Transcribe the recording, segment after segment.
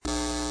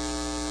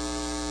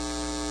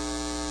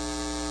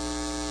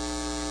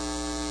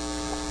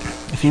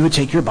If you would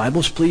take your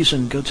Bibles, please,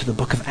 and go to the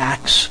book of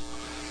Acts.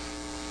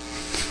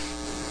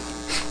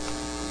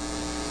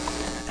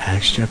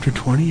 Acts chapter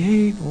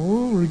 28.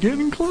 Oh, we're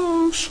getting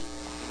close.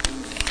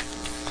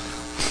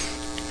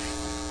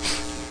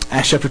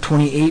 Acts chapter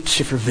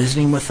 28. If you're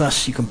visiting with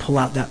us, you can pull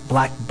out that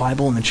black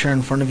Bible in the chair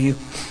in front of you.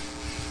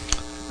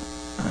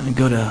 And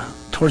go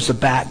towards the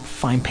back,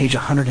 find page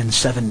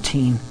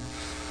 117.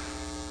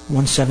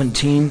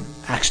 117,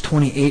 Acts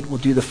 28. We'll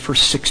do the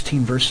first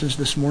 16 verses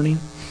this morning.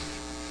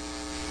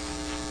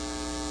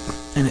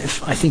 And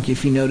I think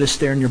if you notice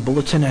there in your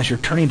bulletin as you're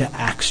turning to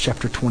Acts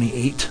chapter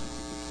 28,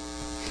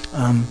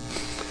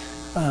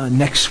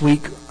 next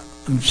week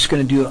I'm just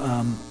going to do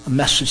a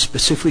message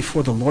specifically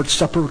for the Lord's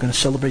Supper. We're going to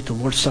celebrate the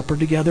Lord's Supper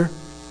together.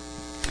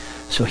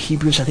 So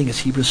Hebrews, I think it's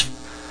Hebrews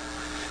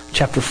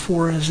chapter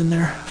 4 is in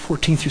there.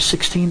 14 through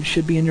 16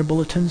 should be in your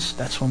bulletins.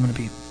 That's what I'm going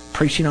to be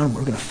preaching on.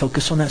 We're going to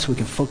focus on that so we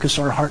can focus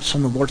our hearts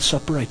on the Lord's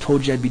Supper. I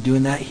told you I'd be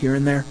doing that here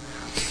and there.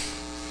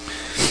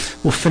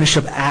 We'll finish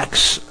up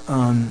Acts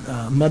on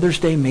Mother's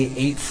Day, May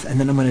 8th, and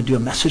then I'm going to do a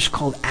message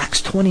called Acts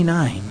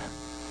 29.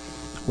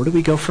 Where do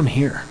we go from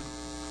here?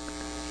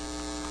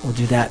 We'll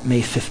do that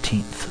May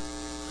 15th.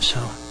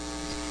 So,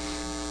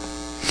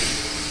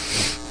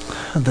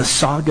 the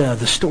saga,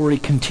 the story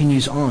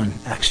continues on,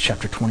 Acts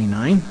chapter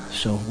 29.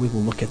 So we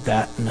will look at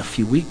that in a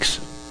few weeks.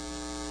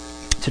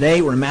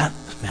 Today we're in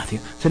Matthew.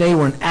 Today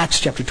we're in Acts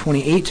chapter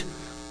 28.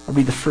 I'll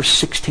read the first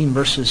 16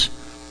 verses,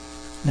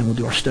 and then we'll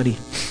do our study.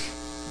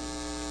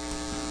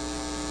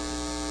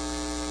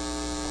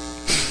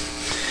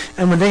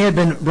 And when they had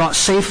been brought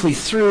safely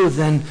through,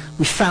 then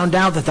we found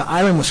out that the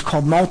island was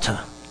called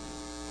Malta.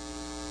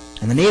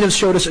 And the natives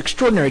showed us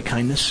extraordinary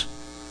kindness,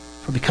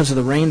 for because of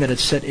the rain that had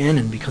set in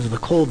and because of the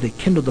cold, they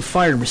kindled the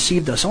fire and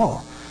received us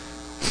all.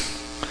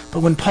 But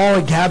when Paul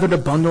had gathered a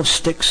bundle of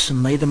sticks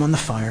and laid them on the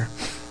fire,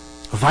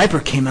 a viper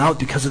came out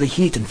because of the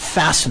heat and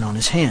fastened on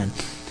his hand.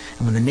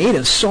 And when the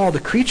natives saw the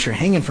creature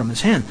hanging from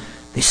his hand,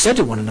 they said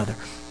to one another,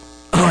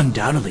 "Oh,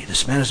 undoubtedly,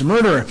 this man is a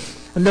murderer.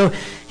 And though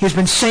he has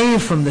been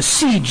saved from the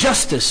sea,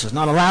 justice has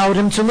not allowed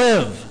him to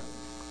live."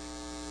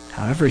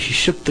 However, he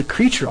shook the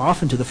creature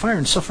off into the fire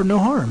and suffered no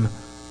harm.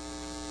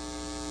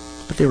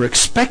 But they were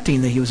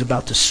expecting that he was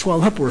about to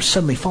swell up or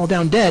suddenly fall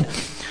down dead.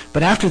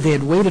 But after they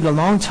had waited a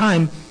long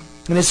time,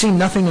 and it seemed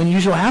nothing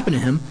unusual happened to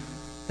him,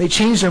 they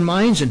changed their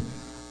minds and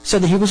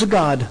said that he was a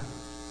god.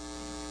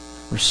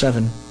 Verse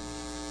 7.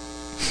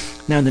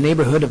 Now in the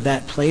neighborhood of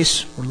that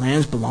place were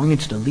lands belonging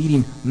to the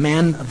leading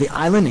man of the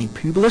island named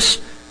Publius,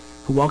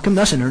 who welcomed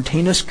us and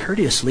entertained us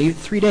courteously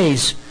 3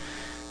 days.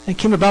 And it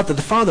came about that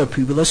the father of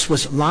Publius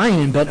was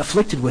lying in bed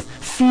afflicted with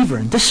fever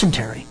and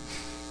dysentery.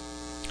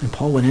 And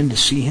Paul went in to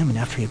see him, and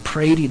after he had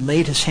prayed, he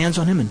laid his hands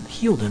on him and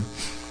healed him.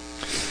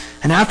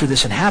 And after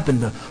this had happened,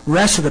 the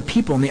rest of the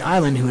people on the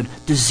island who had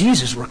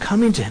diseases were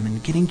coming to him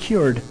and getting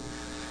cured.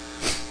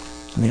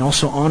 And they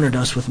also honored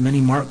us with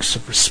many marks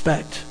of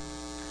respect.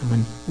 And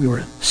when we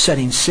were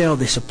setting sail,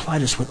 they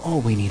supplied us with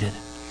all we needed.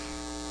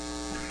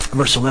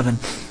 Verse 11.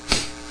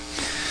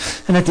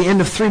 And at the end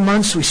of 3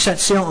 months, we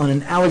set sail on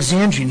an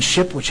Alexandrian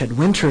ship which had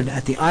wintered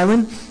at the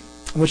island,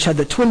 which had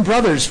the twin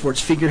brothers for its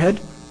figurehead.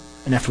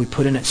 And after we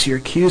put in at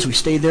Syracuse, we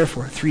stayed there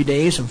for 3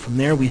 days, and from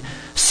there we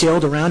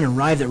sailed around and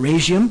arrived at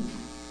Rhegium.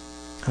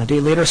 And a day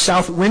later, a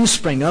south wind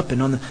sprang up,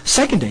 and on the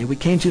second day we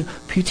came to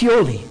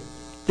Puteoli.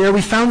 There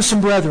we found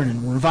some brethren,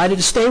 and were invited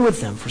to stay with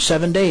them for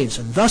 7 days,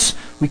 and thus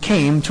we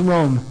came to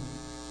Rome.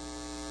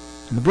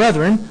 And the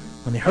brethren,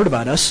 when they heard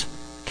about us,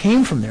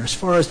 came from there as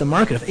far as the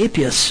market of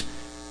Appius,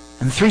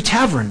 and the 3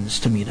 taverns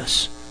to meet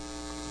us.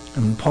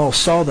 And when Paul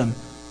saw them,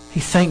 he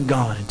thanked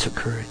God and took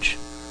courage.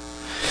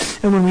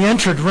 And when we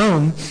entered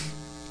Rome,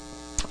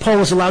 Paul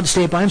was allowed to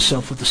stay by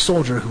himself with the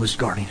soldier who was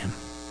guarding him.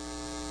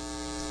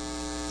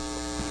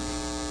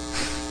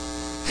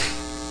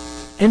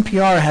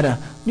 NPR had a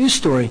news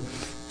story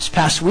this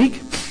past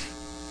week.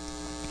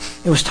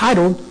 It was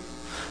titled,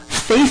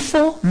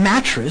 "Faithful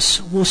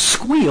Mattress Will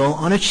Squeal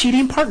on a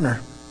Cheating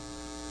Partner."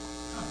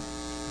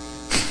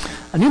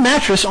 A new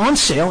mattress on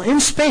sale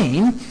in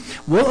Spain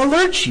will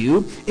alert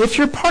you if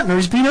your partner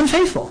is being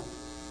unfaithful.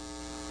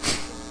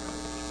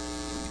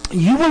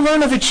 You will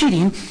learn of the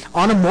cheating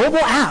on a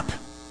mobile app.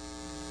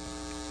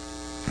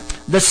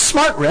 The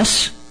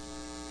SmartRest,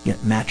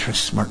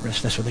 mattress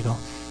SmartRest, that's what they go,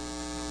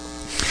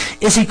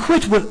 is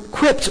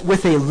equipped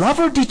with a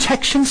lover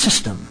detection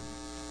system.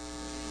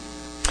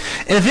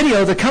 In a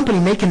video, the company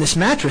making this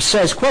mattress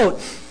says,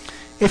 quote,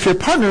 "If your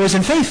partner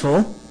isn't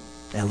faithful,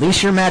 at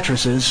least your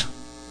mattress is."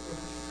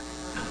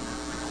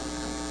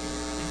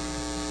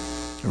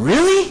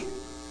 Really?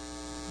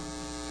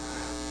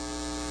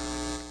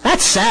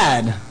 That's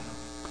sad.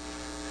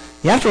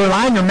 You have to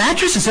rely on your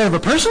mattress instead of a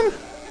person?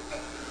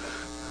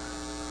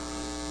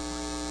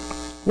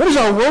 What does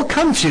our world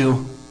come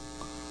to?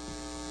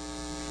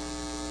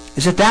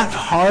 Is it that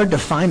hard to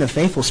find a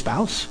faithful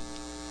spouse?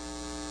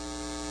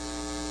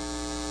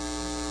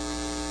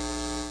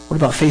 What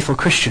about faithful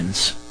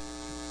Christians?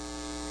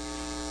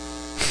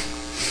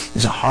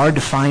 Is it hard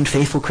to find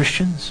faithful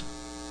Christians?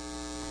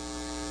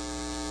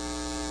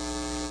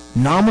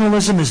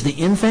 Nominalism is the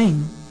in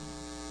thing.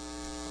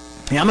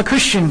 Hey, I'm a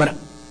Christian, but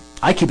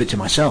I keep it to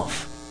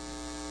myself.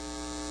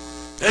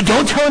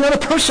 Don't tell another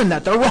person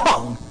that they're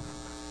wrong.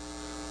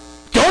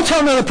 Don't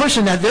tell another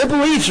person that their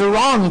beliefs are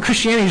wrong and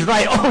Christianity is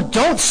right. Oh,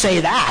 don't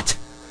say that.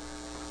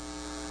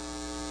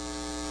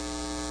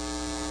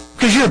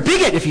 Because you're a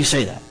bigot if you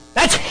say that.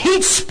 That's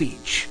hate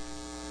speech.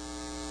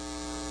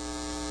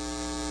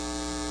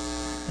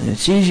 And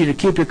it's easy to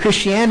keep your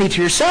Christianity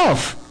to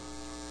yourself.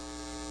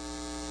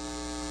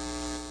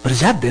 But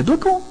is that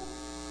biblical?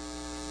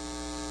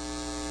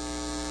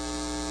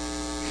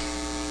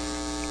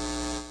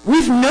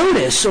 We've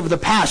noticed over the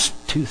past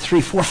 2,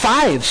 3, 4,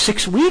 5,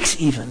 6 weeks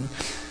even,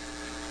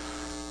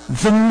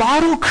 the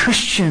model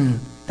Christian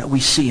that we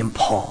see in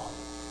Paul.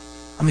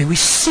 I mean, we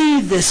see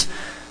this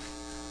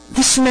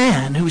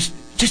man who's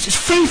just as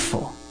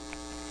faithful.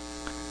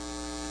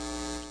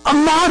 A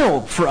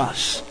model for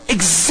us.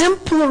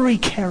 Exemplary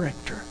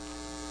character.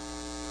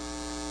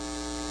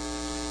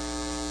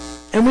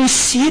 And we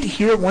see it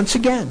here once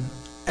again.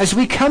 As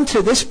we come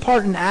to this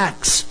part in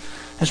Acts,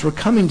 as we're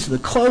coming to the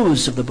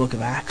close of the book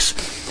of Acts.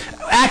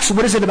 Acts,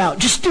 what is it about?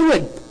 Just do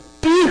it.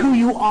 Be who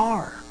you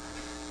are.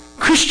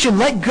 Christian,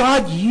 let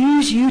God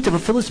use you to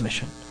fulfill his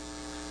mission.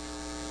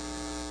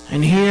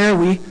 And here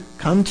we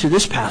come to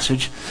this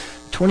passage,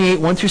 28,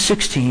 1 through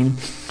 16.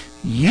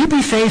 You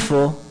be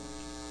faithful,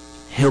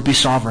 he'll be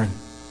sovereign.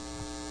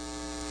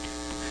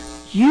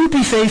 You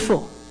be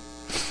faithful,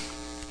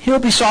 he'll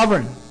be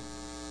sovereign.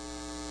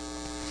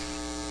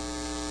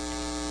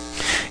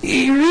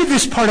 You read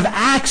this part of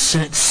Acts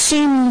and it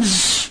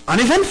seems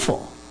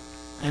uneventful.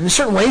 And in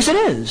certain ways it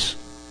is.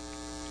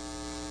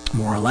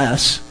 More or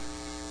less.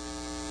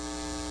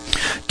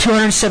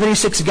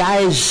 276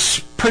 guys,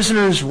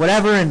 prisoners,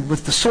 whatever, and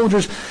with the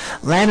soldiers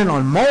landing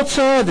on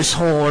Malta, this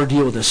whole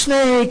ordeal with the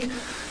snake.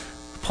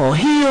 Paul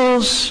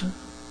heals.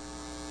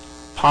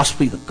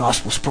 Possibly the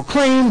gospel's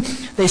proclaimed.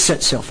 They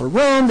set sail for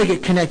Rome. They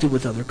get connected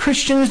with other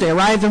Christians. They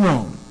arrive in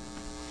Rome.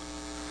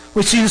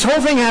 We see this whole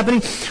thing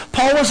happening.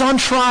 Paul was on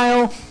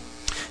trial.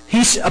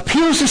 He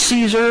appeals to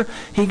Caesar.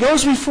 He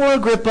goes before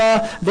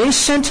Agrippa. They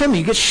sent him.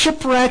 He gets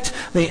shipwrecked.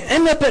 They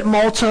end up at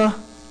Malta.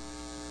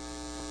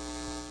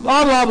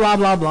 Blah, blah, blah,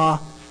 blah, blah.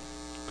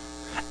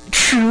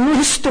 True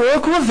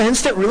historical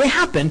events that really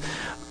happened.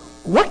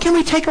 What can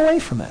we take away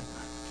from it?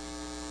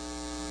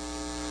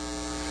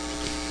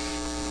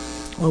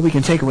 Well, we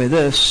can take away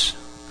this.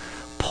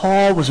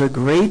 Paul was a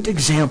great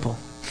example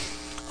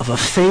of a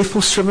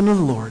faithful servant of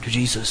the Lord,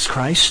 Jesus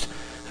Christ,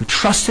 who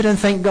trusted and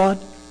thanked God,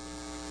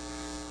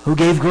 who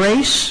gave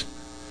grace,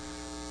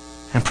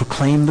 and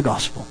proclaimed the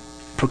gospel,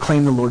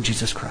 proclaimed the Lord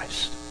Jesus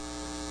Christ.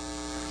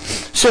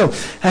 So,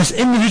 as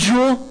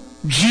individual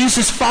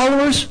Jesus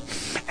followers,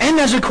 and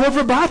as a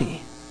corporate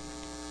body,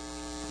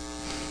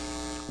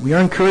 we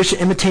are encouraged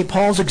to imitate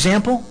Paul's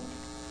example,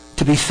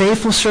 to be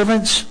faithful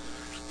servants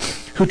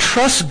who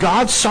trust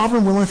God's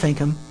sovereign will and thank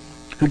him,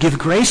 who give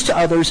grace to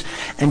others,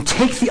 and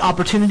take the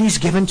opportunities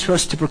given to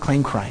us to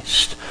proclaim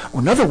Christ.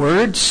 Or in other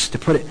words, to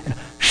put it in a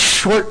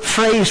short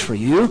phrase for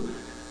you,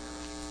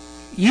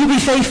 you be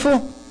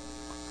faithful,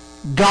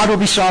 God will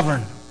be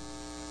sovereign.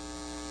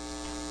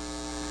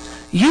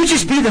 You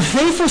just be the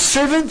faithful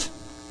servant,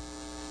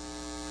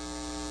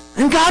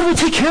 and God will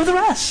take care of the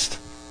rest.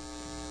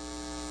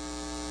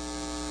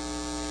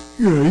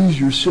 Yeah,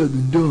 easier said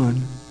than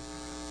done.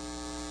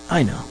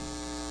 I know.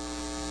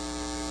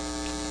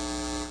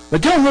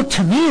 But don't look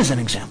to me as an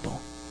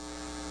example.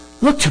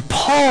 Look to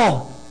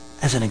Paul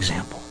as an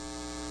example.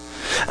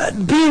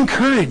 Be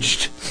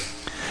encouraged.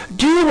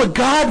 Do what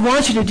God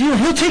wants you to do,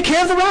 and he'll take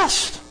care of the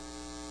rest.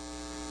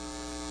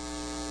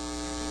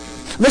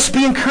 Let's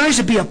be encouraged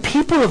to be a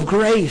people of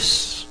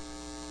grace.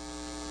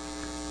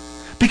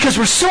 Because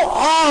we're so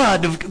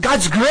awed of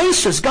God's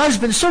graces. God has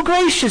been so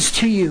gracious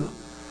to you.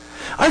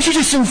 Aren't you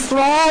just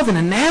enthralled and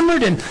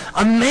enamored and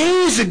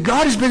amazed that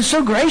God has been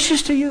so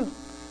gracious to you?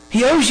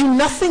 He owes you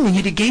nothing, and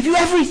yet he gave you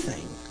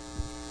everything.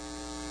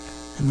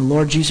 And the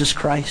Lord Jesus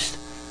Christ.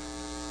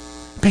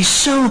 Be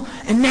so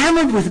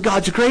enamored with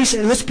God's grace,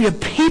 and let's be a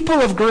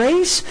people of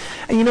grace.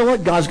 And you know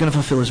what? God's going to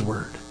fulfill his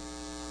word.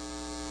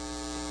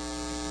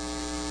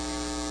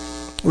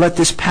 Let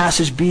this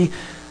passage be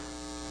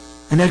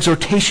an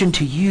exhortation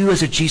to you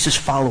as a Jesus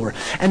follower.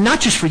 And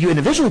not just for you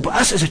individually, but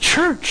us as a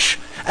church,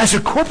 as a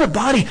corporate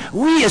body.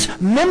 We as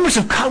members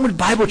of Cottonwood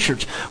Bible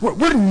Church,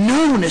 we're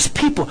known as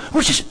people.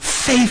 We're just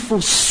faithful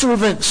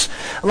servants.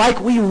 Like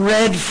we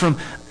read from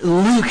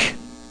Luke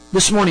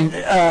this morning,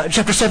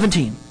 chapter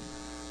 17.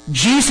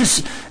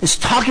 Jesus is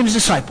talking to his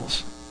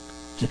disciples.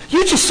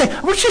 You just say,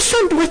 we're just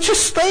slaves. We're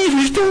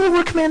just doing what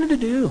we're commanded to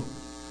do.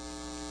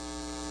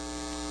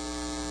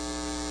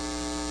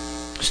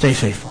 Stay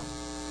faithful.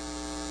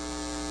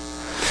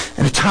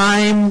 In a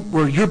time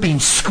where you're being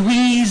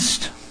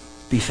squeezed,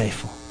 be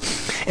faithful.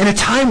 In a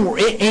time where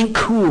it ain't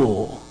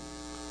cool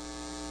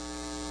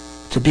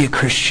to be a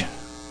Christian,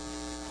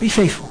 be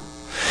faithful.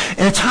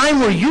 In a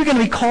time where you're going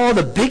to be called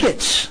a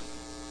bigot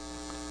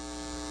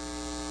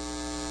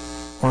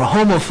or a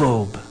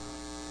homophobe,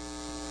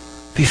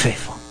 be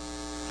faithful.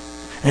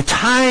 In a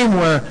time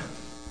where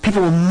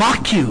people will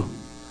mock you,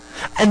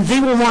 and they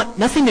will want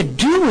nothing to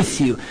do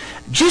with you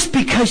just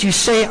because you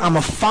say, I'm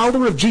a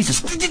follower of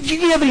Jesus.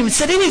 You haven't even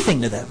said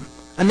anything to them.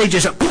 And they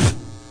just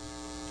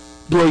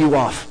blow you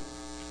off.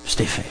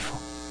 Stay faithful.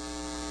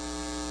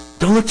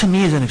 Don't look to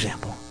me as an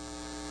example.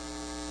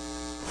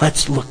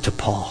 Let's look to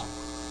Paul.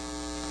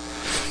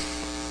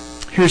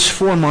 Here's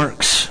 4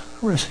 marks.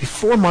 We're going to see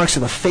 4 marks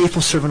of a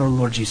faithful servant of the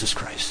Lord Jesus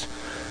Christ.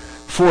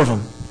 4 of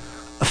them.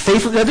 A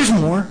faithful, there's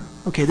more.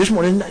 Okay, there's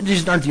more.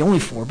 These aren't the only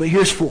 4, but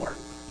here's 4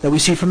 that we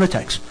see from the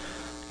text.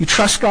 You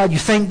trust God, you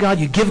thank God,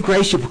 you give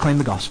grace, you proclaim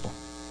the gospel.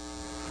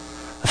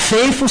 A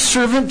faithful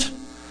servant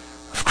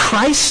of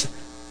Christ,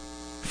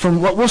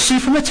 from what we'll see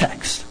from the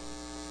text.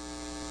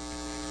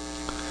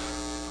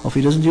 Hope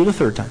he doesn't do it a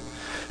 3rd time.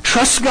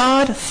 Trusts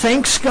God,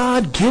 thanks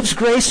God, gives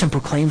grace, and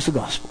proclaims the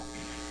gospel.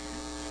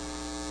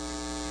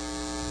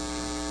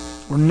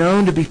 We're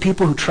known to be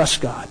people who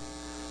trust God.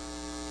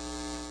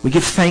 We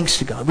give thanks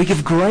to God. We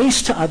give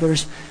grace to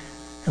others,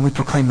 and we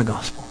proclaim the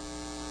gospel.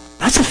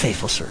 That's a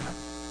faithful servant.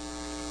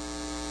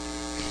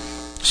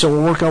 So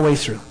we'll work our way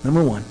through.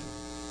 Number 1,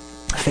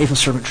 a faithful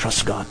servant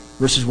trusts God.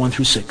 Verses 1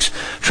 through 6.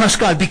 Trust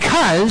God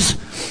because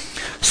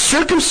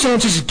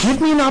circumstances give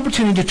me an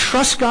opportunity to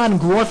trust God and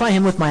glorify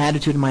Him with my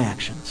attitude and my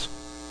actions.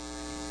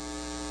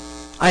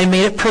 I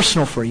made it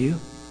personal for you.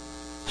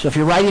 So if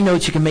you're writing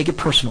notes, you can make it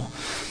personal.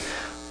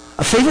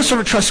 A faithful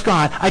servant trusts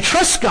God. I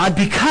trust God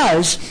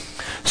because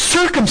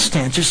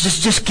circumstances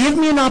just give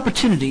me an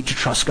opportunity to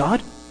trust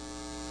God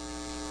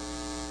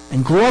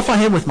and glorify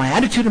Him with my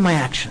attitude and my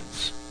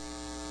actions.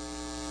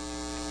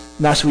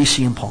 And that's what we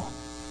see in Paul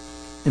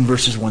in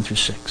verses 1 through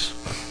 6.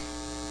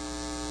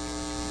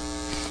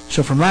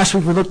 So from last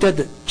week we looked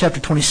at chapter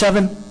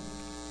 27.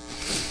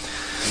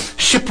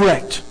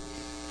 Shipwrecked.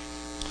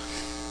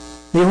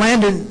 They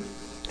landed,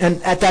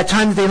 and at that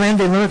time that they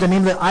landed, they learned the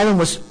name of the island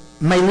was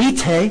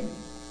Melite,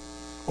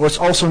 or it's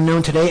also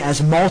known today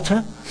as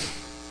Malta.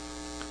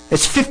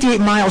 It's 58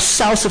 miles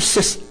south of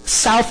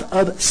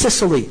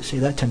Sicily. Say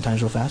that 10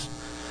 times real fast.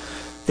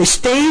 They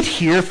stayed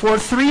here for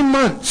 3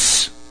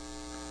 months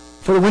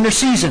for the winter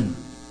season.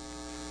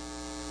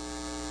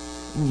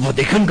 But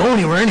they couldn't go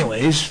anywhere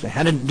anyways. They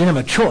didn't have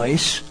a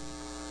choice.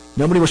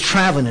 Nobody was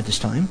traveling at this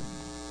time.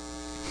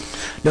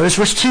 Notice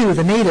verse 2.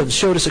 The natives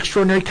showed us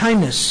extraordinary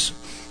kindness.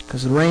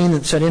 Because of the rain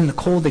that set in, the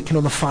cold, they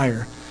kindled the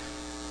fire.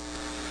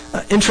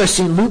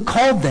 Interesting, Luke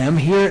called them,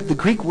 here the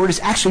Greek word is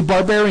actually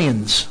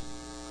barbarians.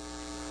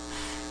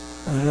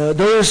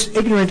 Those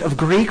ignorant of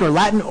Greek or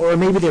Latin, or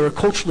maybe they were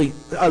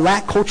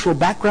lack cultural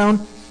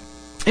background.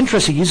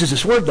 Interesting, he uses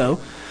this word though.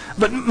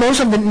 But most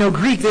of them didn't know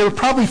Greek. They were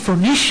probably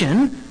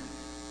Phoenician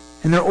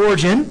in their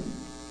origin.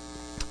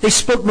 They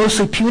spoke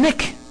mostly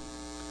Punic,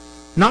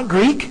 not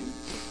Greek.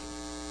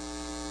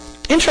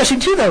 Interesting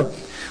too though.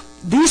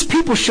 These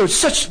people showed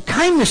such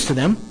kindness to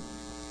them.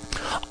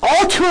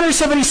 All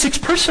 276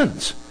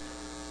 persons.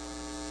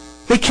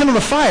 They kindled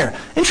a fire.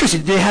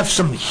 Interesting. Did they have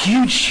some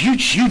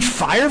huge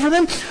fire for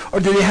them? Or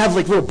did they have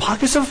like little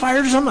pockets of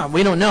fire or something?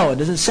 We don't know. It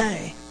doesn't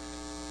say.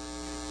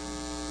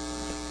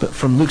 But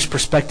from Luke's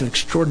perspective,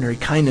 extraordinary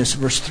kindness.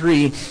 Verse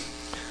 3,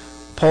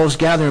 Paul's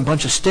gathering a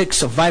bunch of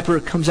sticks. A viper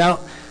comes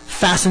out,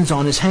 fastens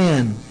on his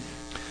hand.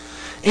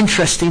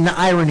 Interesting, the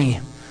irony.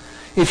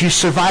 If you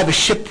survive a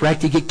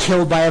shipwreck, you get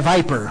killed by a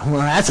viper. Well,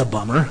 that's a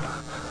bummer.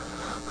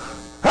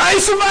 I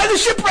survived the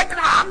shipwreck.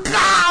 Oh,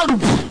 God!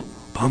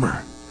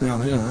 Bummer.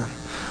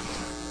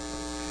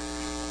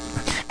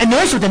 And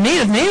notice what the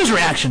native's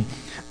reaction.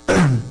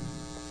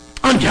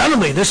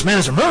 Undoubtedly, this man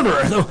is a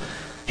murderer, though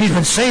he's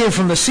been saved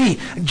from the sea.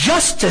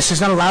 Justice has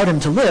not allowed him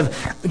to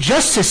live.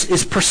 Justice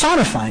is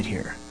personified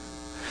here.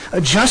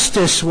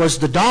 Justice was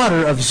the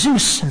daughter of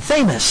Zeus and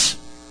Themis.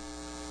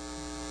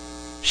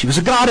 She was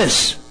a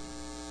goddess.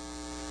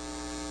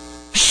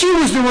 She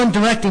was the one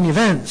directing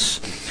events.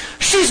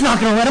 She's not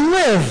going to let him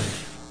live.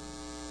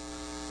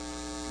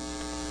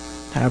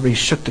 However, he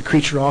shook the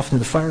creature off into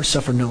the fire,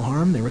 suffered no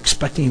harm. They were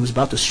expecting he was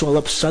about to swell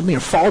up suddenly or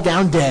fall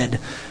down dead.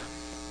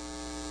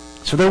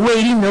 So they're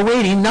waiting,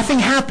 nothing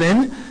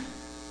happened.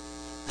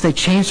 They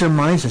changed their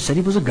minds and said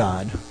he was a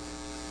god.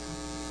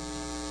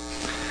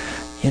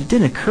 Yet it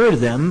didn't occur to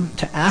them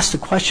to ask the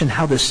question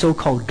how this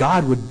so-called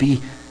god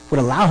would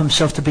allow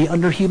himself to be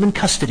under human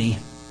custody.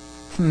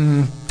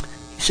 He's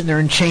sitting there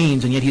in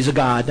chains, and yet he's a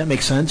god. That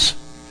makes sense.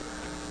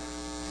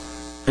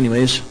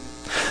 Anyways,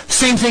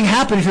 same thing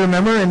happened, if you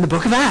remember, in the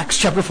book of Acts,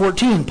 chapter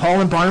 14.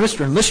 Paul and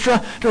Barnabas are in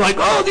Lystra. They're like,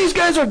 oh, these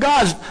guys are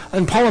gods.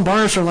 And Paul and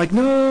Barnabas are like,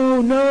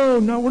 no,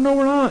 we're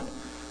not.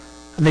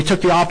 And they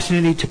took the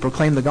opportunity to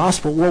proclaim the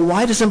gospel. Well,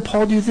 why doesn't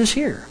Paul do this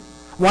here?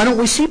 Why don't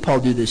we see Paul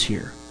do this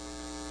here?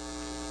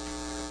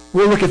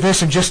 We'll look at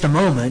this in just a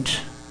moment.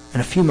 In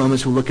a few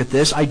moments we'll look at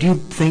this. I do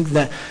think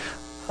that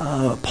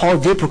Paul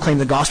did proclaim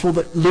the gospel,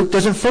 but Luke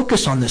doesn't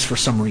focus on this for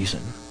some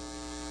reason.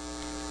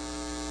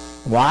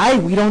 Why?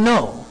 We don't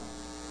know.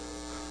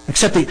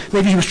 Except that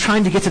maybe he was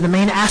trying to get to the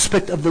main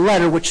aspect of the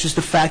letter, which is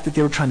the fact that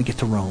they were trying to get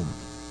to Rome.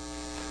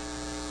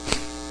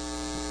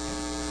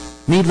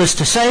 Needless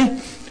to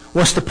say,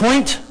 what's the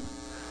point?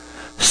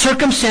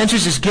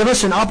 circumstances just give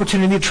us an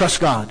opportunity to trust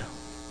God.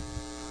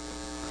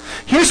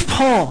 Here's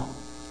Paul,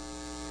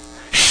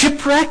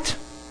 shipwrecked,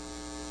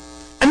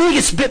 and then he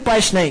gets bit by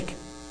a snake.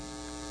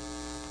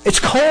 It's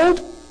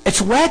cold,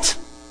 it's wet.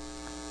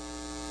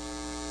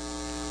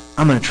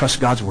 I'm going to trust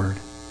God's word.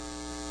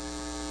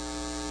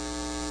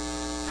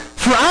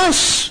 For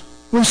us,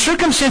 when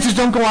circumstances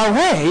don't go our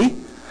way,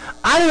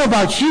 I don't know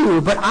about you,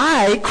 but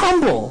I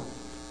crumble.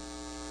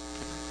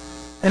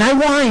 And I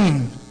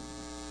whine.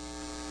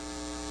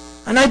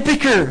 And I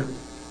bicker.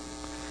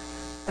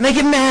 And I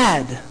get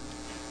mad.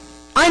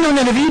 I know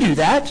none of you do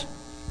that.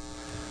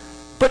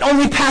 But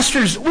only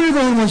pastors, we're the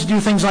only ones who do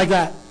things like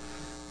that.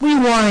 We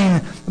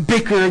whine,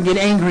 bicker, and get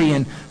angry,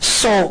 and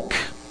sulk.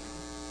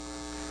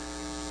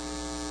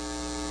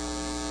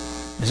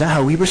 Is that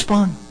how we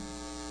respond?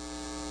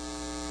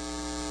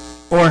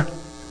 Or,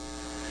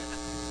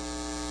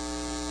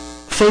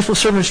 faithful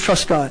servants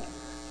trust God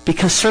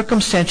because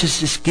circumstances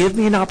just give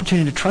me an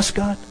opportunity to trust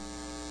God,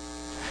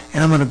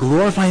 and I'm going to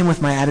glorify Him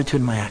with my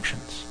attitude and my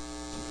actions.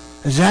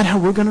 Is that how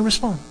we're going to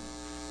respond?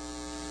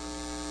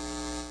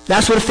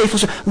 That's what a faithful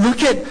servant...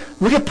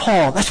 Look at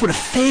Paul. That's what a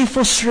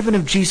faithful servant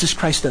of Jesus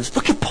Christ does.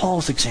 Look at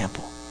Paul's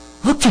example.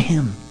 Look to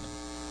him.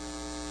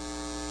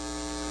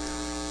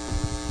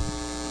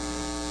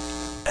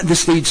 And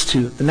this leads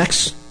to the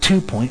next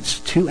 2 points,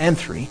 2 and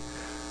 3.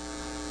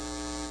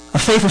 A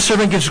faithful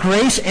servant gives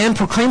grace and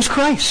proclaims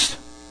Christ.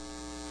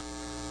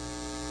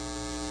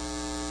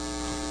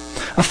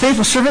 A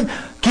faithful servant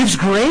gives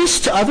grace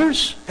to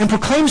others and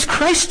proclaims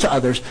Christ to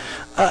others.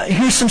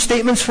 Here's some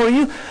statements for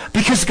you.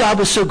 Because God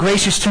was so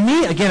gracious to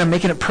me, again, I'm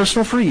making it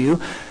personal for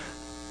you.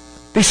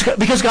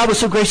 Because God was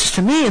so gracious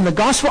to me in the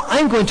gospel,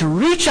 I'm going to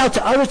reach out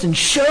to others and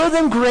show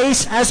them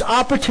grace as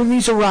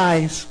opportunities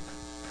arise.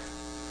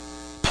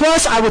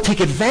 Plus, I will take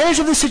advantage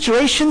of the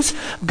situations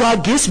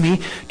God gives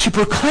me to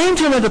proclaim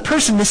to another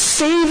person the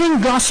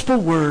saving gospel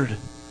word.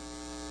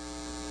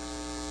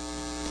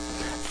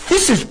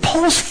 This is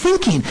Paul's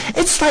thinking.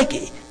 It's like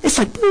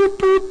boop,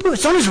 boop, boop.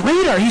 It's on his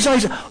radar. He's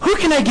always, who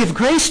can I give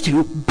grace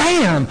to?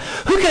 Bam!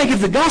 Who can I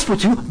give the gospel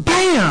to?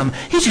 Bam!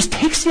 He just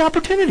takes the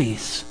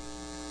opportunities.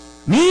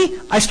 Me,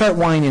 I start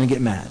whining and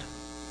get mad.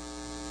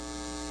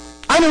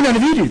 I know none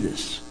of you do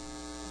this.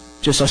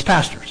 Just us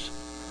pastors.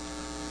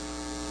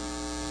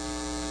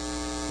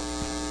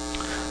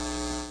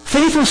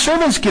 Faithful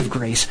servants give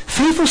grace.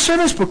 Faithful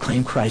servants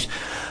proclaim Christ.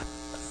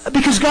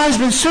 Because God has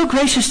been so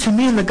gracious to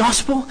me in the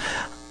gospel,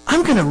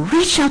 I'm going to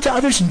reach out to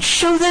others and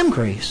show them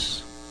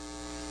grace.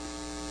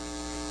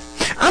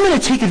 I'm going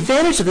to take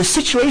advantage of the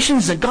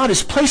situations that God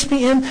has placed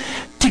me in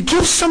to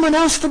give someone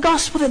else the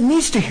gospel that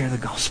needs to hear the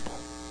gospel.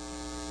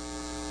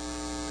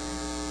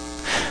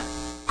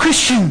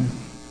 Christian,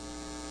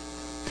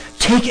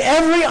 take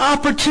every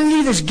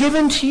opportunity that's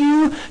given to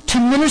you to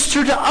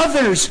minister to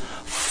others,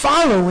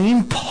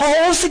 following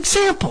Paul's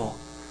example.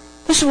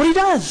 This is what he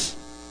does.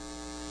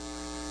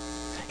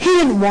 He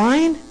didn't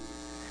whine.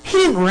 He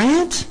didn't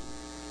rant.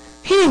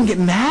 He didn't get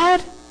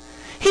mad.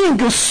 He didn't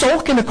go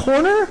sulk in a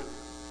corner.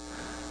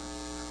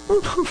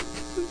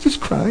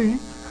 Just crying.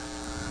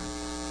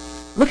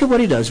 Look at what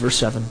he does, verse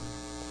 7.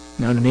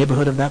 Now in the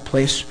neighborhood of that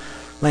place,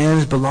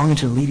 lands belonging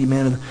to the leading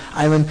man of the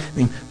island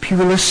named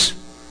Publius.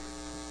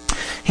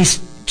 He's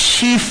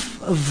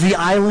chief of the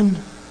island.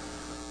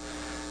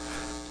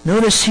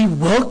 Notice he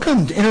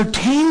welcomed,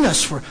 entertained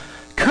us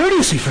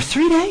courteously for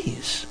 3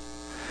 days.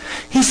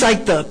 He's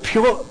like the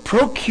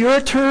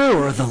procurator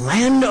or the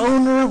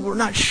landowner. We're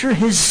not sure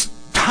his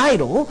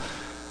title.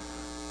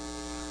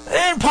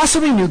 And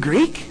possibly knew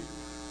Greek.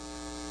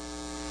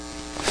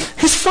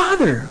 His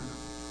father,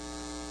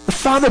 the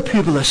father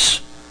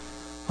Publius,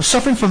 was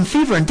suffering from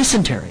fever and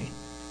dysentery.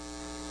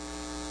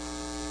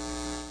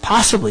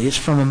 Possibly it's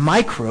from a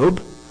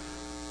microbe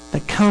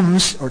that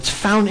comes, or it's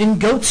found in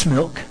goat's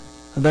milk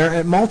there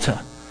at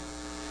Malta.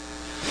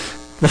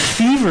 The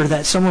fever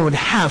that someone would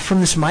have from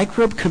this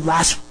microbe could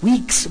last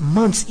weeks,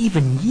 months,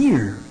 even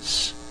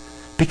years,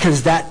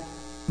 because that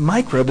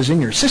microbe is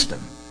in your system.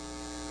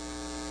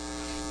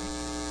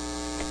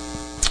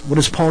 What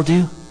does Paul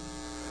do?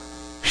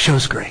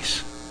 Shows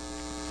grace.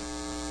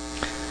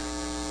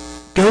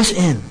 Goes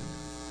in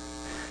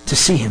to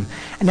see him.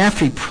 And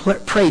after he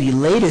prayed, he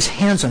laid his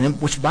hands on him,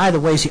 which, by the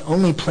way, is the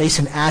only place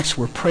in Acts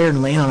where prayer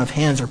and laying on of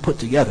hands are put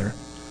together.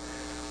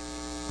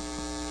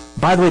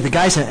 By the way, the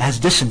guy has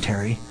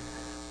dysentery,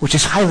 which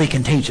is highly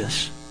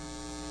contagious.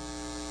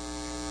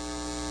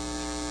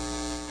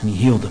 And he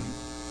healed him.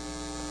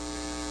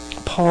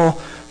 Paul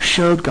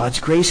showed God's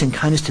grace and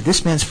kindness to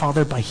this man's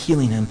father by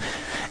healing him.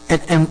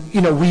 And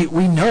you know,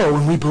 we know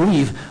and we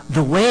believe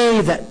the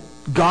way that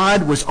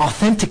God was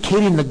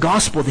authenticating the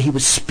gospel, that he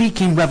was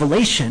speaking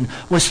revelation,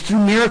 was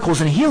through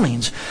miracles and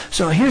healings.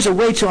 So here's a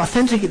way to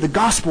authenticate the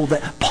gospel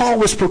that Paul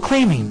was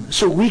proclaiming.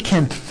 So we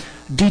can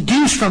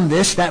deduce from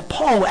this that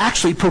Paul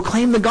actually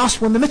proclaimed the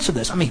gospel in the midst of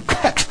this. I mean,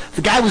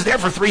 the guy was there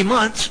for 3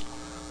 months.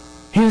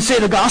 He didn't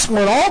say the gospel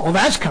at all? Well,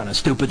 that's kind of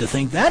stupid to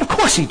think that. Of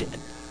course he did.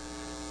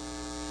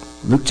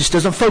 Luke just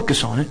doesn't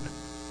focus on it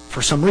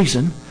for some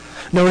reason.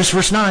 Notice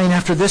verse 9,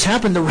 after this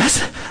happened, the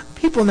rest of the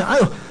People in the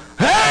island,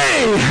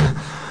 hey,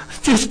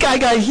 this guy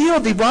got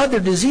healed. They brought their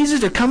diseases.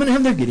 They're coming to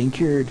him. They're getting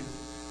cured.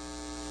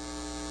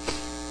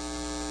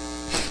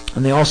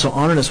 And they also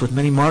honored us with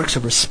many marks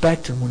of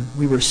respect. And when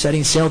we were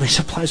setting sail, they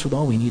supplied us with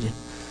all we needed.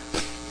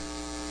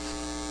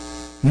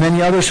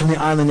 Many others from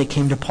the island, they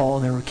came to Paul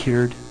and they were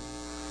cured.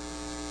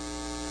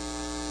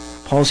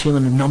 Paul's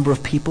healing a number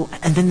of people.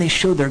 And then they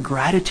showed their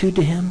gratitude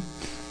to him.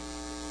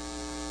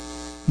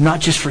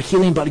 Not just for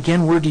healing, but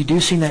again, we're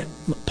deducing that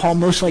Paul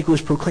most likely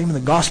was proclaiming the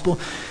gospel.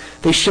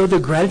 They showed their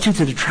gratitude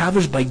to the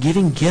travelers by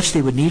giving gifts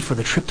they would need for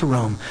the trip to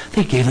Rome.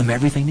 They gave them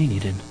everything they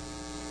needed.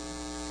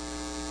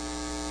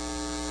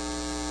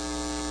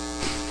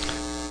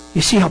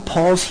 You see how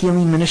Paul's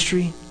healing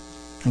ministry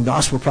and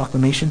gospel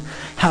proclamation,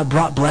 how it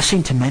brought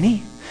blessing to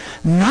many?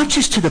 Not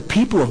just to the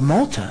people of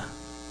Malta,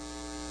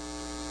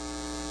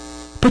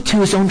 but to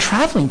his own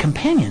traveling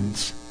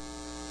companions.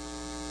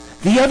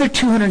 The other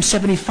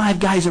 275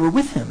 guys that were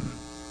with him.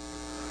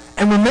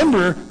 And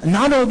remember,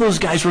 not all those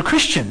guys were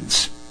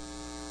Christians.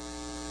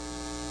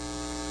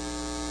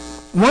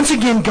 Once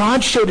again,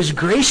 God showed his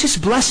gracious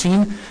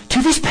blessing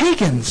to these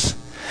pagans.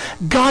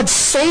 God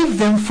saved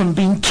them from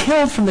being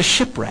killed from the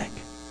shipwreck,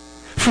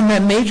 from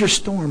that major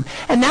storm.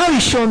 And now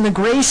he's showing the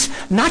grace,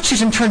 not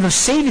just in terms of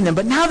saving them,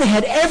 but now they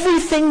had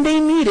everything they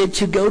needed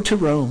to go to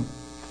Rome.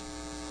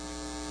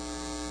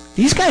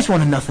 These guys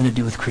wanted nothing to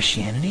do with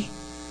Christianity.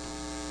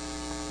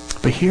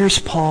 But here's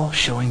Paul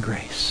showing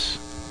grace.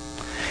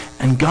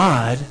 And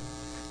God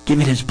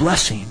giving his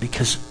blessing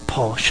because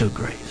Paul showed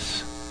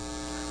grace.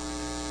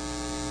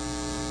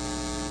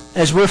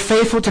 As we're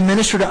faithful to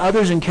minister to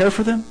others and care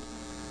for them,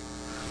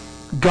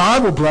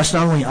 God will bless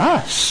not only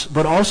us,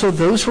 but also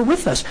those who are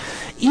with us.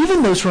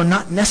 Even those who are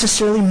not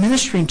necessarily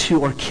ministering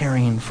to or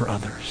caring for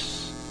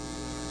others.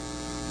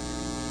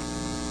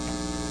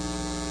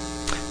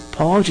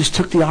 Paul just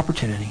took the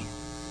opportunity.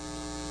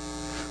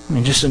 I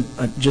mean,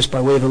 just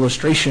by way of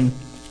illustration,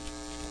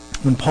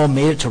 when Paul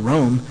made it to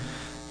Rome,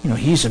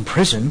 he's in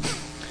prison.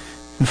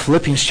 In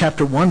Philippians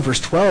chapter 1, verse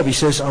 12, he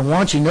says, I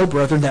want you to know,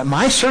 brethren, that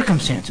my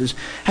circumstances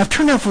have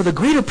turned out for the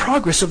greater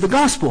progress of the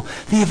gospel,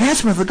 the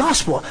advancement of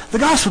the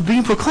gospel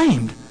being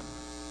proclaimed.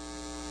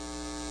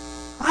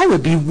 I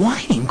would be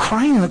whining,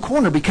 crying in the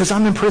corner because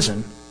I'm in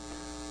prison.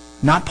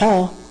 Not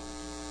Paul.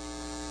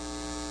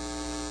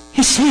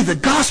 He's saying the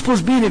gospel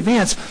is being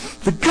advanced.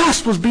 The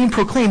gospel is being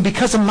proclaimed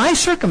because of my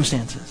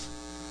circumstances.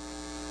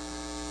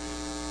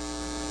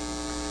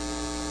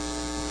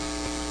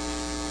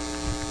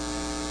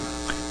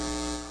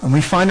 When we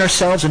find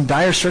ourselves in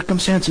dire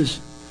circumstances,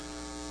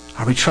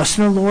 are we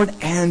trusting the Lord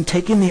and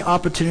taking the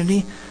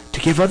opportunity to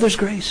give others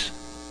grace?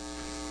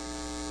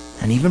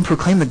 And even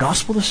proclaim the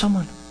gospel to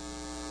someone?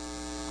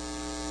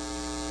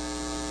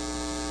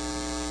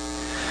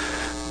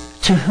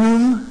 To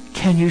whom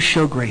can you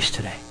show grace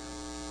today?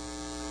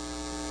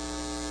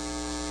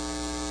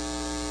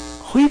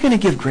 Who are you going to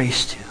give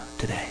grace to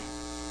today?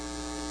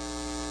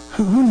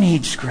 Who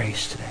needs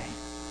grace today?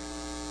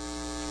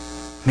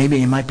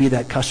 Maybe it might be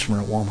that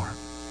customer at Walmart.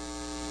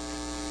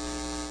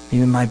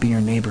 Maybe it might be your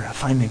neighbor, a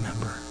family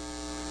member.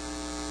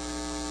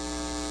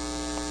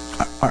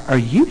 Are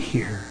you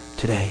here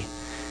today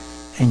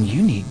and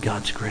you need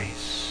God's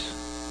grace?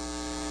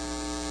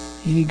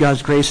 You need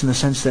God's grace in the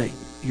sense that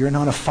you're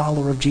not a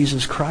follower of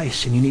Jesus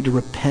Christ and you need to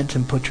repent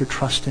and put your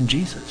trust in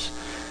Jesus.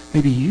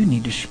 Maybe you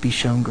need to be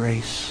shown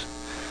grace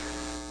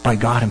by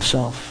God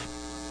himself.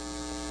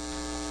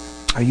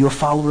 Are you a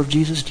follower of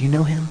Jesus? Do you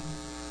know him?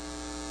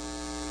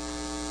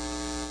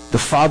 The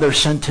Father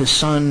sent his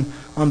Son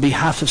on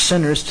behalf of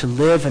sinners to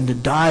live and to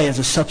die as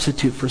a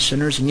substitute for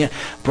sinners, and yet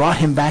brought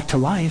him back to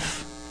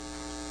life.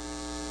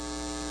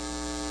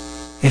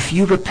 If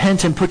you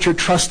repent and put your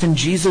trust in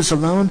Jesus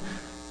alone,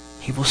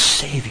 he will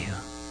save you.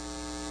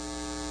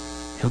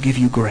 He'll give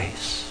you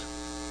grace.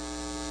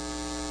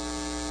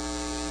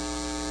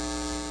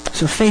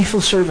 So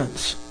faithful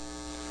servants,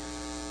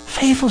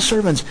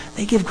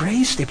 they give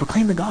grace, they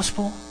proclaim the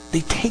gospel,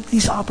 they take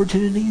these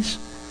opportunities.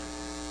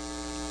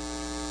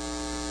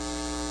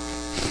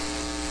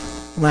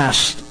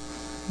 Last,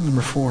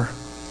 number 4, a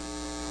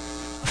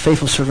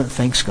faithful servant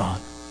thanks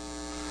God.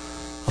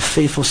 A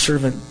faithful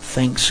servant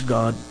thanks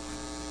God.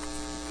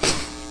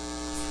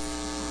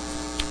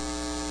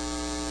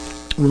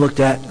 We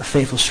looked at a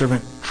faithful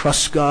servant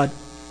trusts God.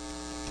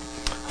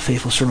 A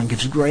faithful servant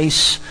gives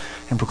grace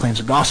and proclaims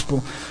the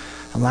gospel.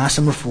 And last,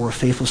 number 4, a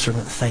faithful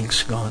servant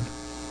thanks God.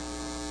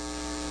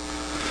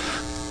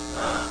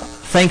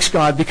 Thanks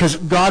God because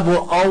God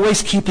will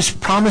always keep his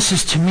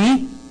promises to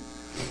me,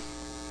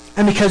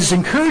 and because it's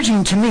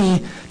encouraging to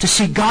me to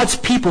see God's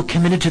people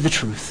committed to the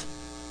truth.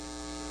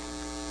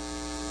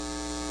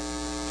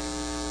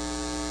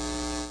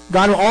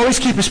 God will always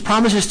keep his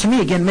promises to me,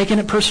 again, making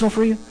it personal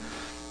for you.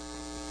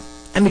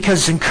 And because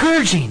it's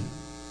encouraging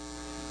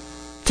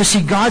to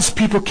see God's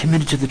people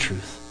committed to the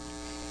truth.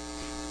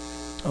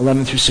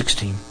 11 through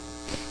 16.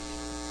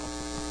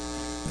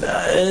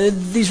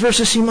 These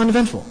verses seem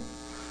uneventful.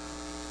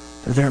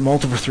 They're there in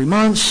Malta for 3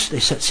 months. They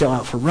set sail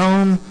out for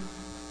Rome.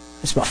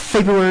 It's about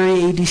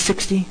February AD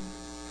 60.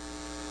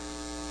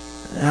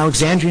 an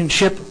Alexandrian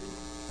ship.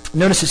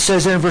 Notice it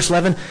says there in verse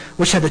 11,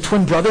 which had the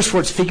twin brothers for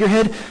its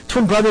figurehead.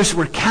 Twin brothers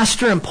were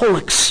Castor and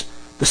Pollux,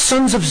 the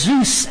sons of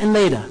Zeus and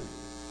Leda.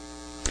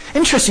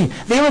 Interesting.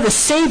 They were the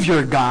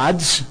savior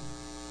gods.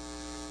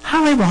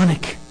 How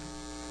ironic.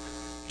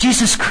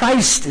 Jesus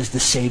Christ is the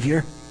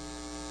savior.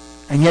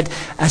 And yet,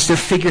 as their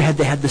figurehead,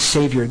 they had the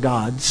savior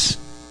gods.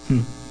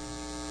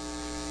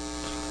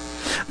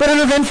 But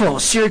uneventful.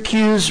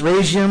 Syracuse,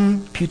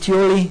 Rhegium,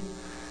 Puteoli,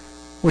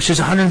 which is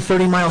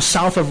 130 miles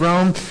south of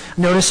Rome.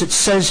 Notice it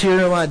says here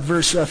at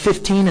verse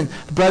 15, and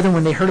the brethren,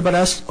 when they heard about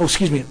us,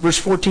 verse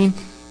 14,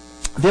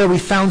 there we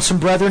found some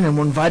brethren and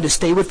were invited to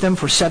stay with them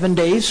for 7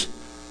 days.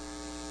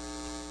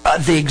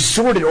 They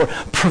exhorted or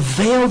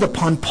prevailed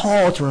upon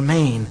Paul to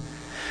remain.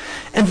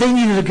 And they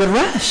needed a good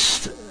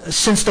rest,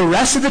 since the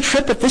rest of the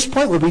trip at this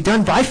point would be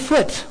done by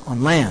foot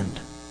on land.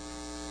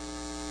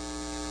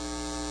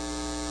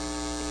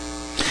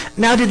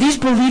 Now, did these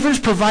believers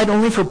provide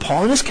only for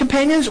Paul and his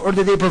companions, or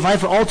did they provide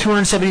for all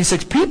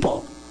 276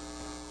 people?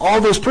 All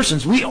those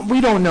persons? We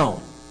don't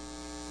know.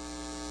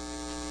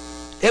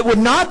 It would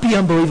not be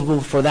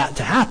unbelievable for that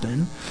to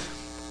happen.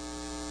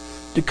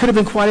 There could have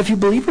been quite a few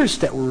believers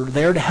that were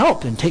there to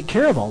help and take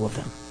care of all of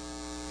them.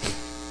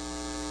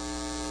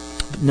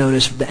 But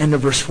notice at the end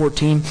of verse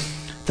 14,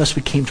 thus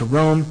we came to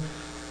Rome,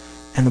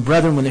 and the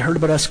brethren, when they heard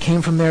about us,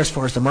 came from there as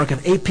far as the Mark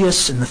of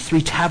Appius and the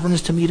 3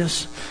 taverns to meet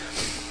us.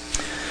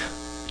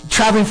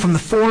 Traveling from the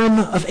Forum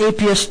of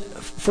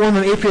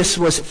Appius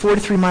was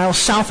 43 miles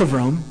south of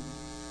Rome.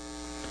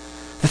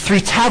 The 3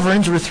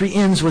 taverns, or 3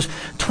 inns, was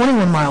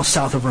 21 miles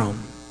south of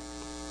Rome.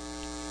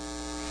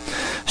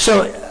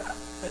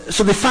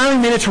 So they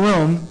finally made it to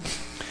Rome.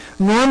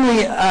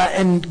 Normally,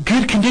 in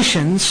good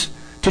conditions,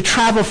 to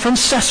travel from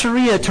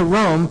Caesarea to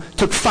Rome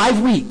took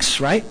 5 weeks,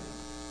 right?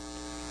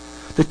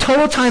 The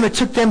total time it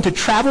took them to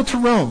travel to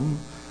Rome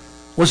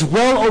was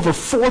well over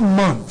 4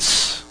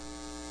 months.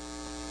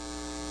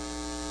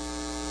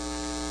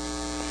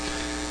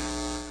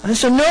 And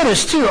so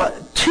notice, too,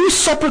 2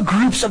 separate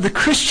groups of the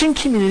Christian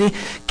community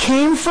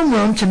came from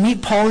Rome to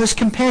meet Paul and his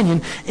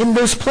companion in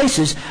those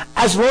places,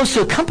 as well as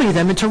to accompany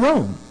them into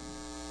Rome.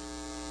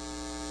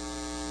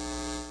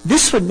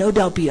 This would no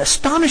doubt be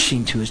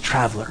astonishing to his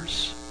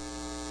travelers.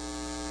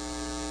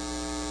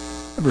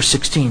 Verse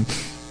 16,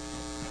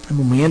 and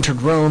when we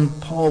entered Rome,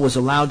 Paul was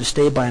allowed to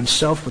stay by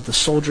himself with the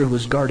soldier who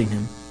was guarding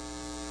him.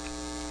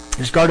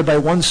 He was guarded by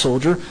 1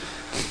 soldier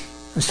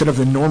instead of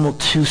the normal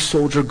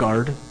 2-soldier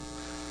guard.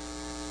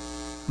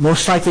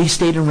 Most likely he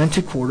stayed in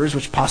rented quarters,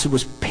 which possibly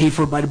was paid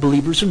for by the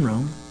believers in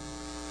Rome.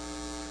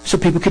 So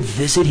people could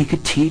visit, he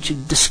could teach,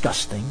 and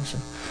discuss things.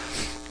 And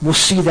we'll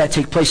see that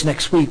take place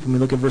next week when we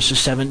look at verses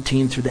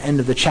 17 through the end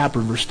of the chapter,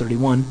 verse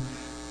 31.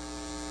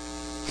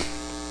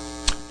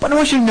 But I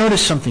want you to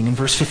notice something in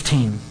verse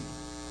 15.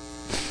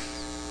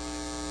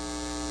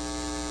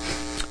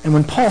 And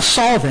when Paul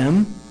saw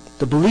them,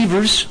 the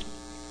believers,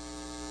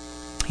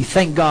 he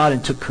thanked God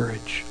and took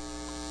courage.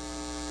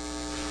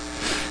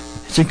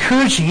 It's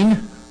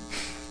encouraging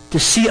to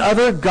see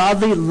other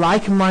godly,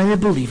 like-minded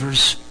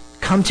believers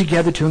come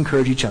together to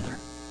encourage each other.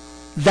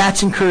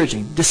 That's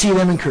encouraging, to see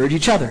them encourage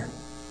each other.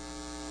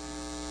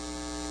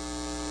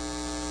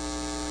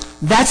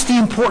 That's the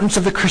importance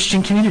of the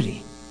Christian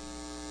community.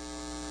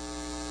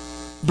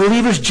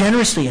 Believers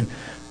generously and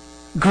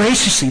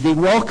graciously, they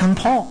welcome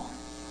Paul.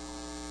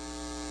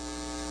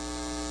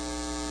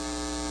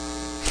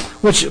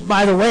 Which,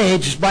 by the way,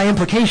 just by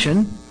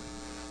implication,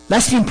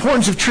 that's the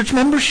importance of church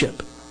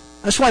membership.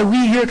 That's why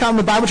we here at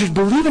Calvary Bible Church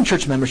believe in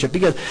church membership,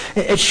 because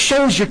it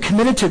shows you're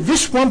committed to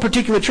this one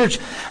particular church,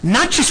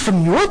 not just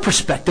from your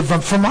perspective,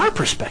 but from our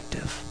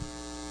perspective.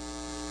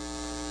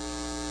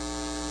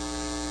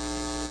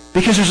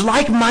 Because there's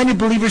like-minded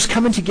believers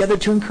coming together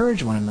to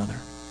encourage one another.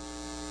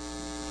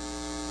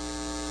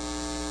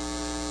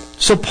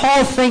 So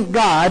Paul thanked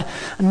God,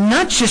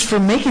 not just for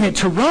making it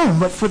to Rome,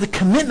 but for the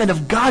commitment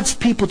of God's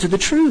people to the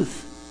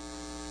truth.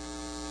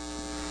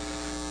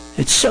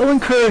 It's so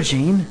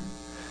encouraging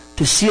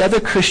to see other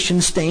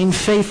Christians staying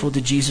faithful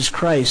to Jesus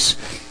Christ.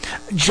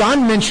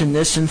 John mentioned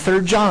this in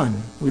 3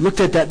 John. We looked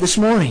at that this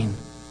morning.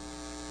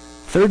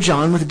 3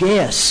 John with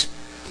Gaius.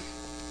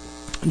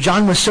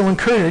 John was so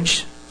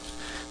encouraged,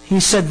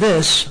 he said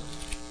this,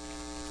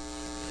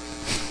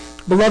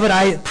 Beloved,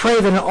 I pray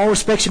that in all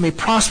respects you may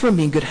prosper and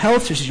be in good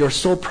health, just as your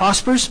soul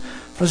prospers.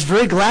 For I was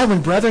very glad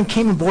when brethren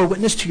came and bore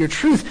witness to your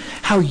truth,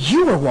 how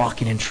you are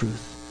walking in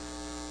truth.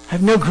 I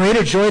have no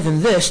greater joy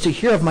than this, to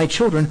hear of my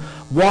children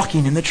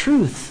walking in the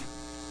truth.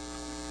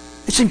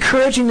 It's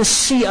encouraging to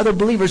see other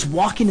believers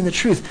walking in the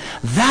truth.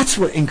 That's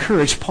what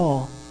encouraged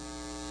Paul.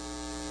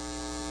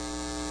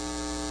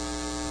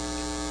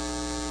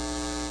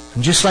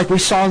 And just like we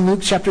saw in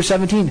Luke chapter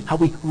 17, how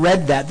we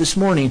read that this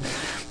morning,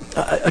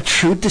 a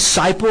true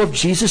disciple of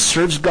Jesus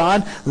serves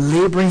God,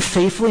 laboring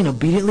faithfully and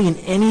obediently in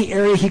any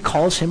area he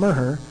calls him or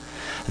her.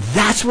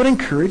 That's what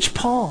encouraged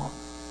Paul.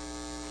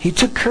 He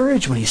took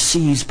courage when he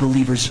sees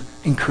believers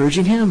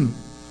encouraging him.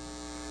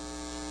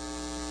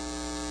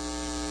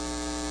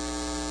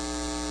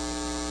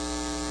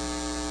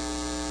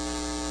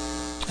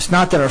 It's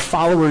not that our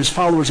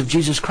followers of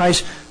Jesus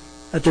Christ,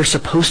 that they're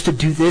supposed to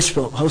do this,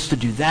 supposed to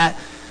do that.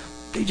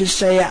 They just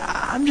say,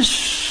 I'm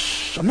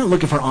not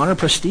looking for honor,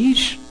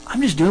 prestige.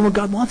 I'm just doing what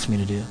God wants me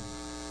to do.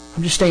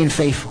 I'm just staying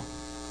faithful.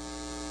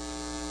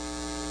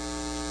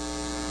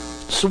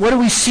 So what do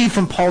we see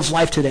from Paul's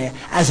life today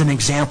as an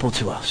example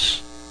to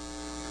us?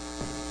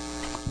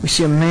 We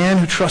see a man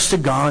who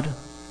trusted God,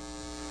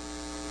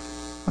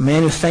 a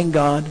man who thanked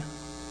God,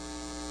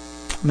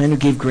 a man who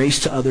gave grace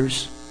to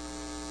others,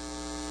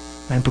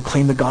 a man who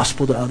proclaimed the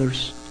gospel to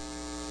others.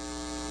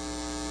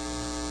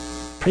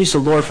 Praise the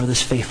Lord for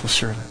this faithful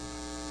servant.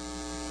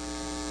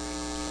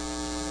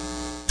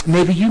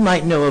 Maybe you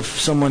might know of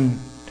someone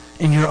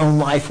in your own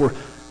life or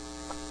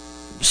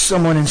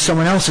someone in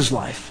someone else's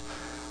life,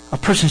 a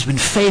person who's been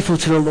faithful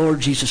to the Lord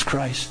Jesus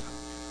Christ.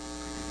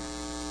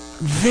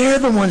 They're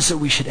the ones that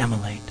we should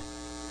emulate.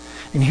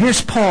 And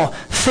here's Paul,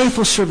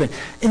 faithful servant,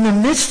 in the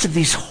midst of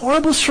these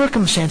horrible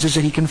circumstances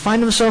that he can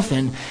find himself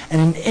in,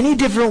 and in any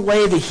different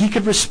way that he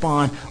could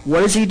respond,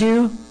 what does he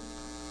do?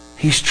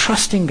 He's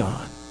trusting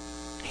God.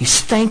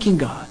 He's thanking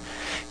God.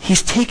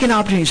 He's taking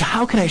opportunities.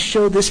 How can I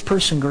show this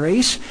person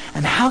grace?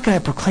 And how can I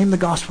proclaim the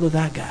gospel to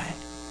that guy?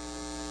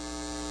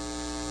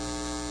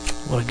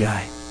 What a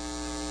guy.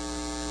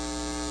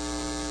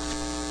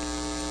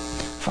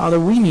 Father,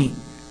 we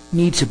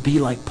need to be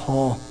like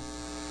Paul.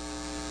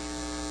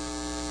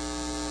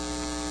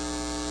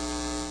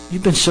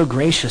 You've been so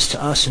gracious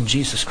to us in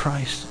Jesus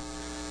Christ.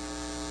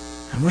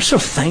 And we're so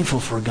thankful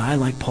for a guy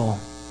like Paul.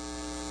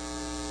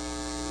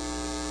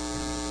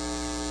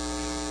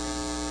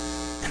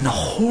 And the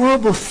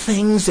horrible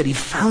things that he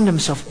found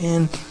himself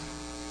in,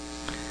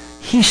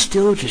 he's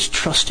still just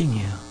trusting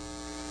you.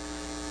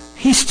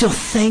 He's still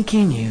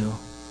thanking you.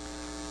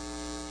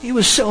 He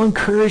was so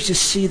encouraged to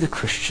see the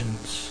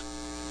Christians.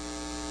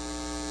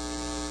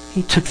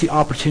 He took the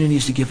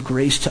opportunities to give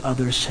grace to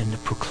others and to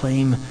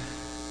proclaim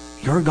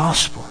your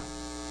gospel.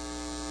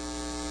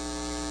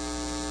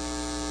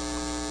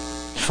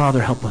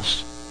 Father, help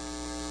us.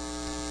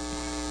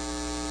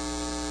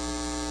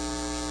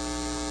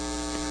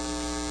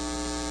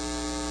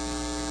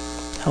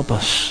 Help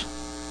us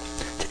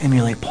to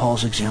emulate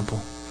Paul's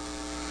example.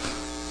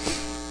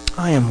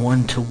 I am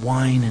one to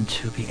whine and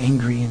to be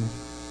angry and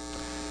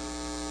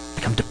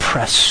become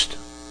depressed.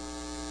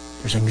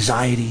 There's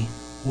anxiety,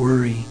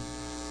 worry.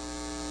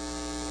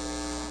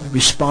 We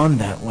respond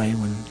that way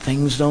when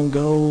things don't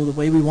go the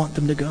way we want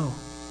them to go.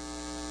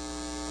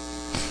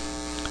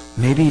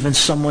 Maybe even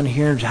someone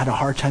here had a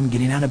hard time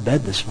getting out of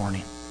bed this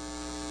morning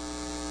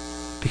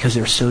because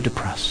they're so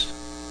depressed.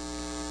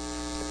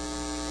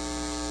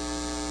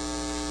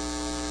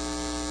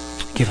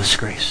 Give us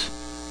grace.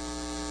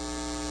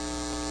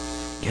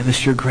 Give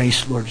us your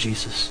grace, Lord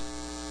Jesus,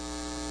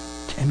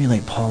 to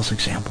emulate Paul's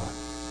example.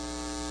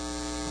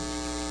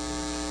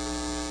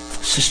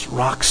 It's just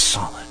rock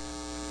solid.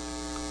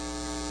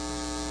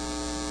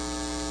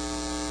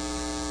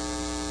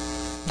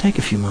 Take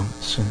a few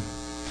moments and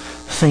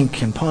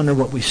think and ponder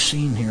what we've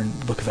seen here in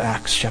the book of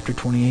Acts, chapter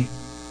 28.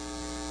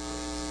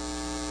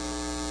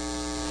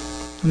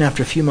 And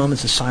after a few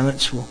moments of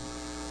silence, we'll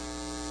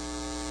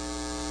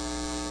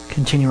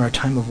continue our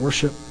time of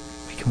worship.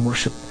 We can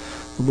worship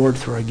the Lord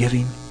through our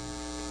giving.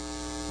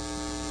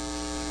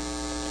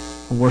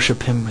 We'll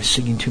worship Him by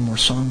singing 2 more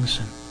songs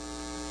and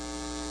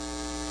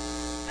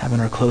having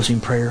our closing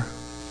prayer.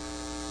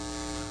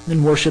 And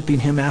then worshiping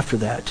Him after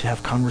that to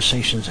have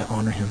conversations that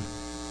honor Him.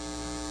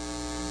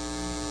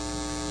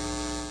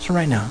 So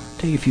right now,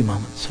 take a few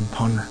moments and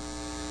ponder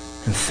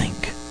and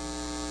think.